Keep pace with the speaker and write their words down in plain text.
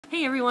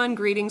Hey everyone,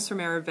 greetings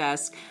from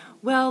Arabesque.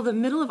 Well, the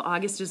middle of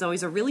August is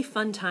always a really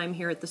fun time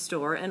here at the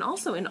store and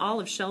also in all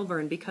of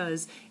Shelburne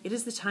because it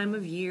is the time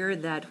of year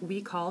that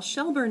we call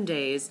Shelburne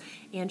Days.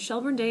 And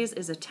Shelburne Days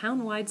is a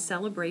town-wide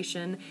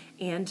celebration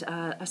and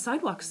a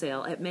sidewalk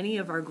sale at many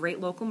of our great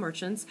local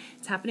merchants.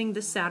 It's happening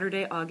this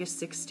Saturday,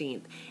 August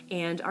 16th.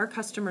 And our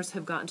customers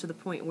have gotten to the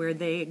point where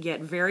they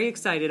get very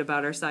excited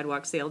about our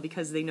sidewalk sale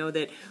because they know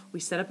that we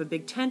set up a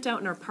big tent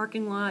out in our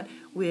parking lot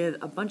with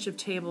a bunch of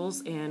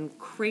tables and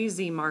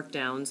crazy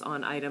markdowns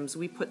on items.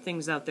 We put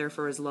things out there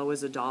for as low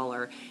as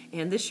 $1.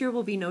 And this year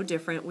will be no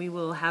different. We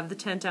will have the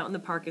tent out in the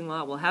parking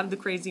lot. We'll have the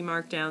crazy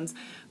markdowns.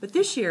 But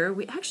this year,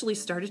 we actually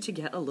started to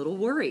get a little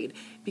worried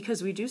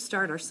because we do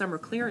start our summer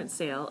clearance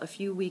sale a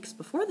few weeks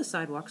before the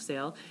sidewalk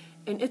sale.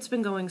 And it's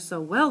been going so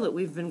well that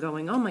we've been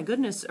going, oh my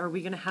goodness, are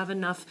we going to have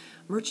enough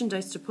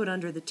merchandise to put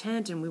under the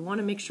tent? And we want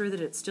to make sure that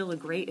it's still a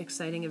great,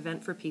 exciting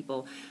event for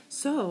people.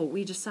 So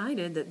we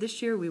decided that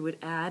this year we would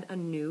add a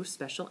new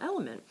special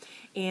element.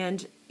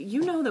 And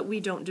you know that we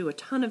don't do a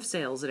ton of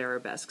sales at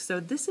Arabesque,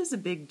 so this is a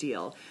big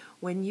deal.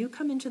 When you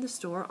come into the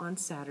store on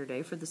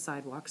Saturday for the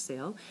sidewalk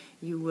sale,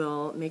 you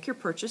will make your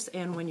purchase,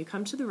 and when you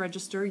come to the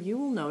register, you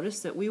will notice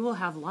that we will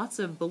have lots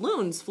of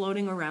balloons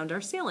floating around our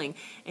ceiling,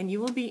 and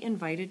you will be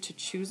invited to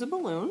choose a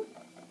balloon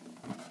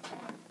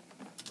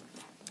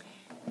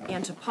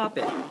and to pop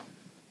it.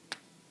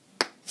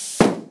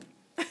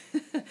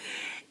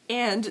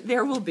 And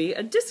there will be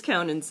a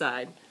discount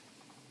inside,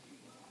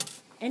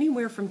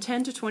 anywhere from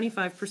 10 to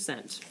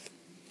 25%.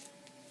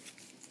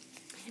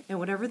 And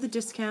whatever the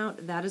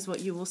discount, that is what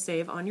you will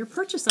save on your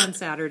purchase on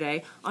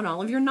Saturday on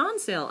all of your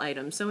non-sale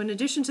items. So in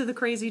addition to the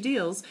crazy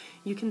deals,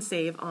 you can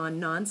save on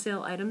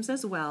non-sale items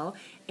as well.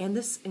 And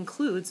this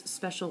includes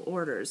special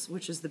orders,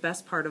 which is the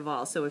best part of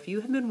all. So if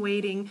you have been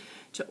waiting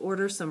to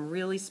order some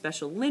really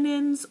special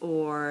linens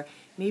or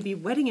maybe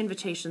wedding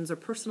invitations or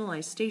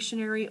personalized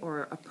stationery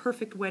or a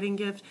perfect wedding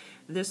gift,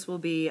 this will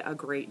be a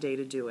great day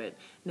to do it.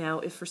 Now,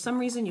 if for some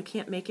reason you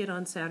can't make it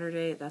on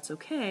Saturday, that's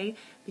okay,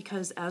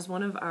 because as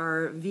one of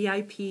our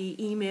VIP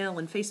email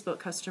and Facebook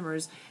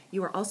customers,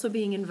 you are also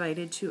being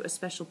invited to a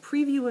special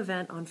preview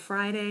event on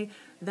Friday.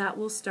 That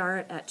will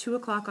start at 2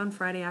 o'clock on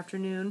Friday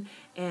afternoon,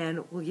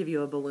 and we'll give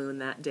you a balloon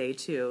that day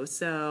too.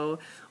 So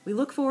we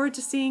look forward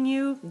to seeing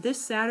you this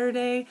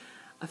Saturday,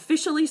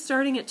 officially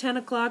starting at 10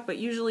 o'clock, but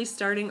usually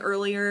starting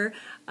earlier.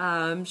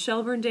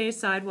 Shelburne Day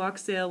Sidewalk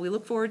Sale. We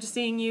look forward to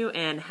seeing you,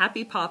 and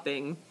happy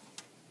popping!